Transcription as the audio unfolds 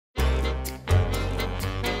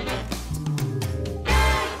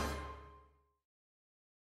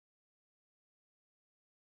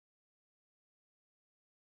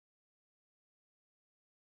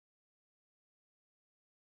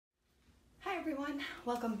Hi everyone,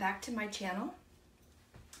 welcome back to my channel.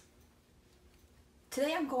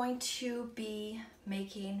 Today I'm going to be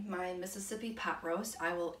making my Mississippi pot roast.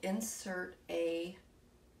 I will insert a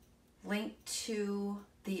link to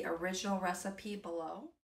the original recipe below.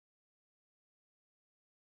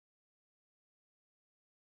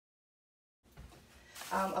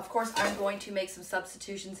 Of course, I'm going to make some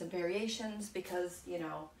substitutions and variations because, you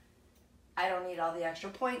know, I don't need all the extra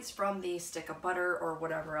points from the stick of butter or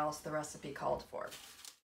whatever else the recipe called for.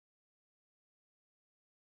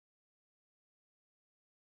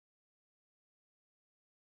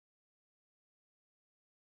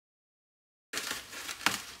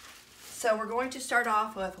 So we're going to start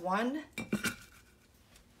off with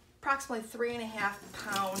approximately 3.5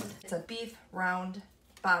 pound, it's a beef round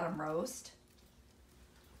bottom roast.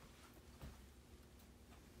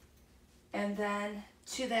 And then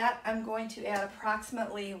to that, I'm going to add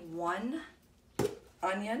approximately 1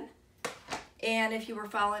 onion. And if you were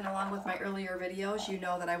following along with my earlier videos, you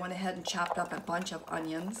know that I went ahead and chopped up a bunch of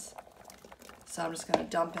onions. So I'm just gonna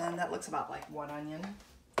dump in, that looks about like 1 onion.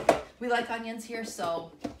 We like onions here,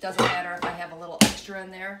 so it doesn't matter if I have a little extra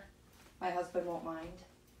in there. My husband won't mind.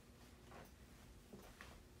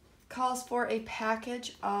 Calls for a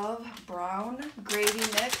package of brown gravy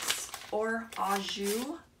mix or au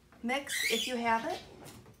jus mix if you have it.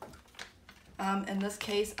 In this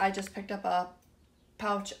case, I just picked up a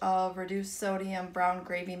pouch of reduced sodium brown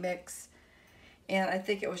gravy mix, and I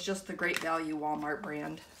think it was just the Great Value Walmart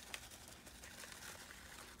brand.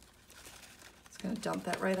 Just gonna dump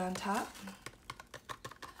that right on top.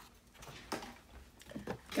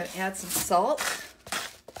 Gonna add some salt,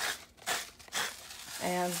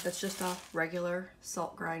 and that's just a regular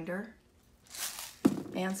salt grinder,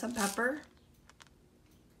 and some pepper.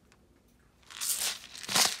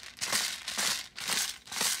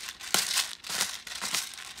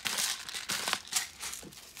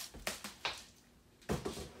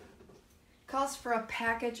 Calls for a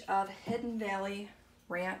package of Hidden Valley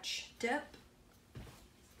Ranch dip.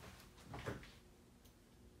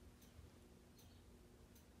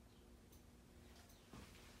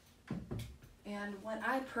 And when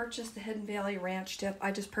I purchased the Hidden Valley Ranch dip,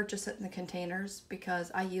 I just purchased it in the containers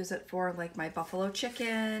because I use it for like my buffalo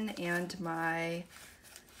chicken and my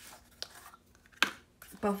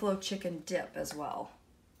buffalo chicken dip as well.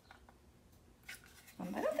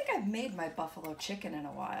 I don't think I've made my buffalo chicken in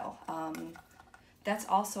a while. That's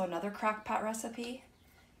also another crock pot recipe,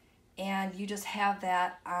 and you just have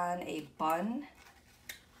that on a bun,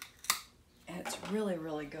 and it's really,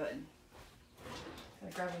 really good. I'm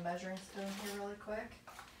gonna grab a measuring spoon here really quick,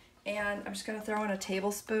 and I'm just gonna throw in a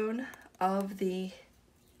tablespoon of the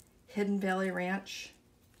Hidden Valley Ranch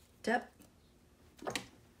dip.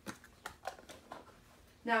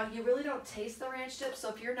 Now, you really don't taste the ranch dip, so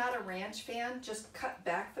if you're not a ranch fan, just cut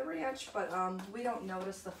back the ranch, but we don't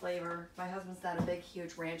notice the flavor. My husband's not a big,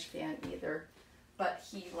 huge ranch fan either, but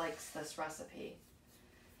he likes this recipe.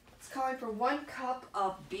 It's calling for 1 cup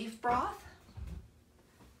of beef broth.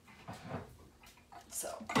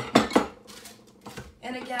 So,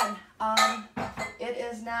 and again, it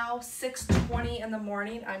is now 6:20 in the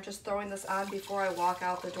morning. I'm just throwing this on before I walk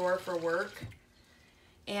out the door for work.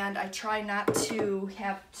 And I try not to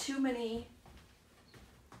have too many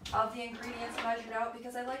of the ingredients measured out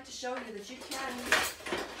because I like to show you that you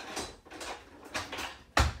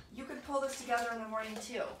can pull this together in the morning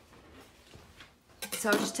too.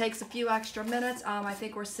 So it just takes a few extra minutes. I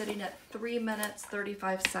think we're sitting at 3 minutes,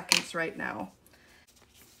 35 seconds right now.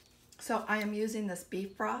 So I am using this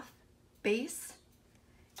beef broth base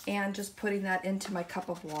and just putting that into my cup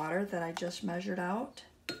of water that I just measured out.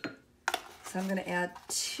 So I'm going to add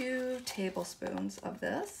 2 tablespoons of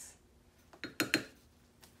this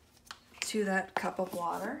to that cup of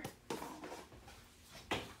water.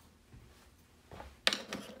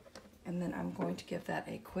 And then I'm going to give that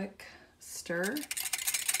a quick stir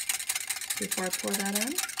before I pour that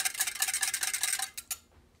in.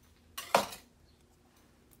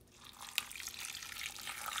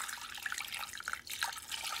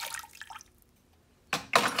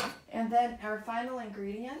 And then our final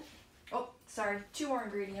ingredient, oh, sorry, 2 more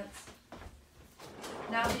ingredients.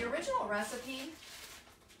 Now, the original recipe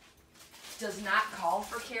does not call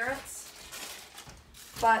for carrots,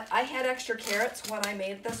 but I had extra carrots when I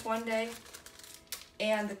made this one day,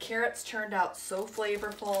 and the carrots turned out so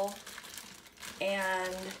flavorful,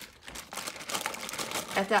 and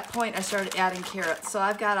at that point I started adding carrots. So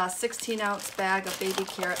I've got a 16-ounce bag of baby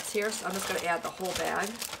carrots here, so I'm just going to add the whole bag.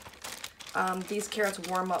 These carrots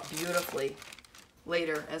warm up beautifully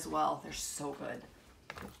later as well. They're so good.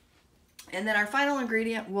 And then our final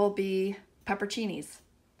ingredient will be pepperoncinis.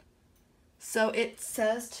 So it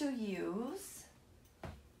says to use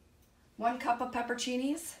 1 cup of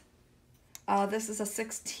pepperoncinis. This is a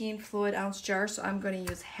 16 fluid ounce jar, so I'm going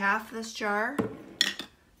to use half this jar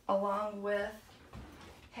along with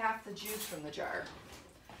half the juice from the jar.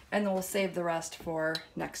 And then we'll save the rest for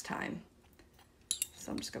next time.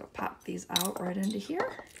 So I'm just going to pop these out right into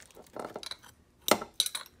here.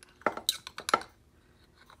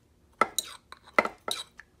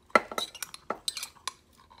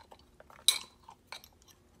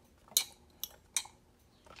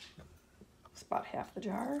 About half the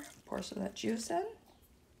jar, pour some of that juice in,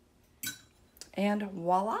 and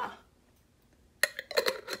voila.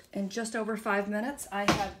 In just over 5 minutes, I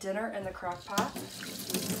have dinner in the crock pot,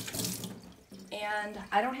 and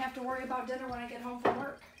I don't have to worry about dinner when I get home from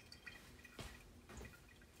work.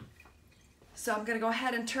 So I'm gonna go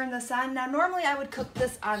ahead and turn this on. Now normally I would cook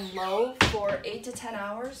this on low for 8 to 10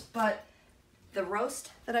 hours, but the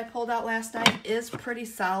roast that I pulled out last night is pretty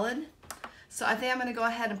solid. So I think I'm gonna go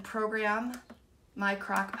ahead and program my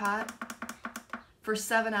crock pot for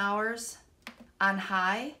 7 hours on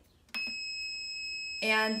high,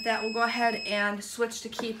 and that will go ahead and switch to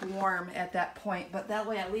keep warm at that point, but that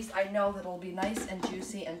way at least I know that it'll be nice and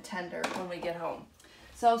juicy and tender when we get home.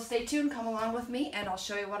 So stay tuned, come along with me, and I'll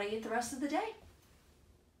show you what I eat the rest of the day.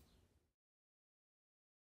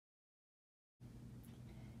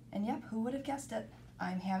 And yep, who would have guessed it?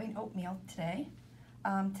 I'm having oatmeal today.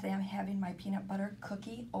 Today I'm having my peanut butter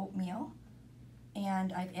cookie oatmeal,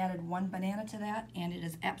 and I've added 1 banana to that, and it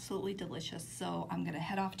is absolutely delicious. So I'm gonna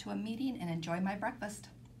head off to a meeting and enjoy my breakfast.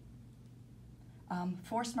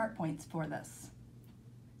 4 smart points for this.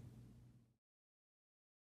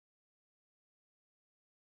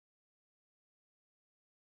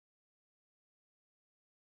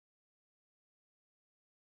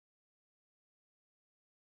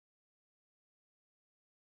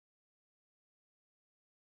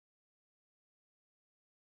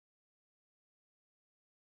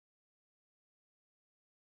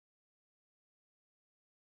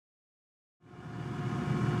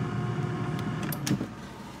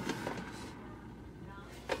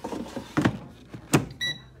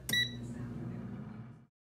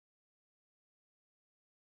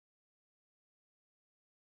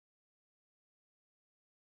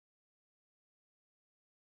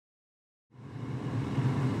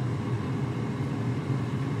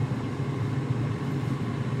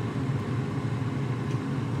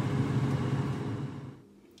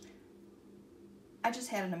 I just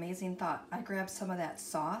had an amazing thought. I grabbed some of that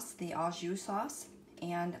sauce, the au jus sauce,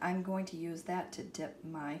 and I'm going to use that to dip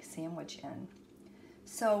my sandwich in.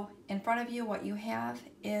 So in front of you, what you have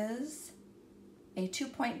is a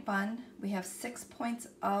 2-point bun. We have 6 points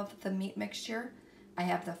of the meat mixture. I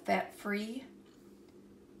have the fat-free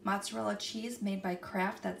mozzarella cheese made by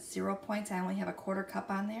Kraft. That's 0 points. I only have a 1/4 cup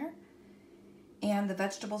on there. And the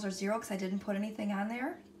vegetables are 0 because I didn't put anything on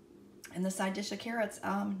there. And the side dish of carrots,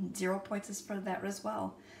 0 points is for that as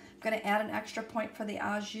well. I'm going to add an extra point for the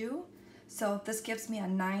au jus, so this gives me a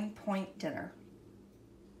 9-point dinner.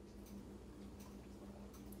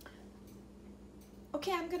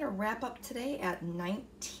 Okay, I'm going to wrap up today at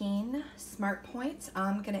 19 smart points.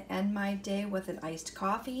 I'm going to end my day with an iced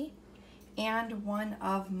coffee and 1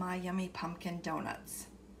 of my yummy pumpkin donuts.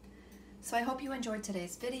 So I hope you enjoyed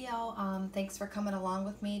today's video. Thanks for coming along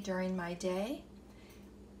with me during my day.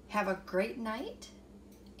 Have a great night,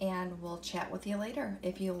 and we'll chat with you later.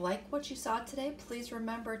 If you like what you saw today, please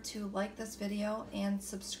remember to like this video and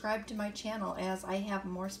subscribe to my channel, as I have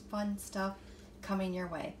more fun stuff coming your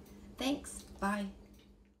way. Thanks. Bye.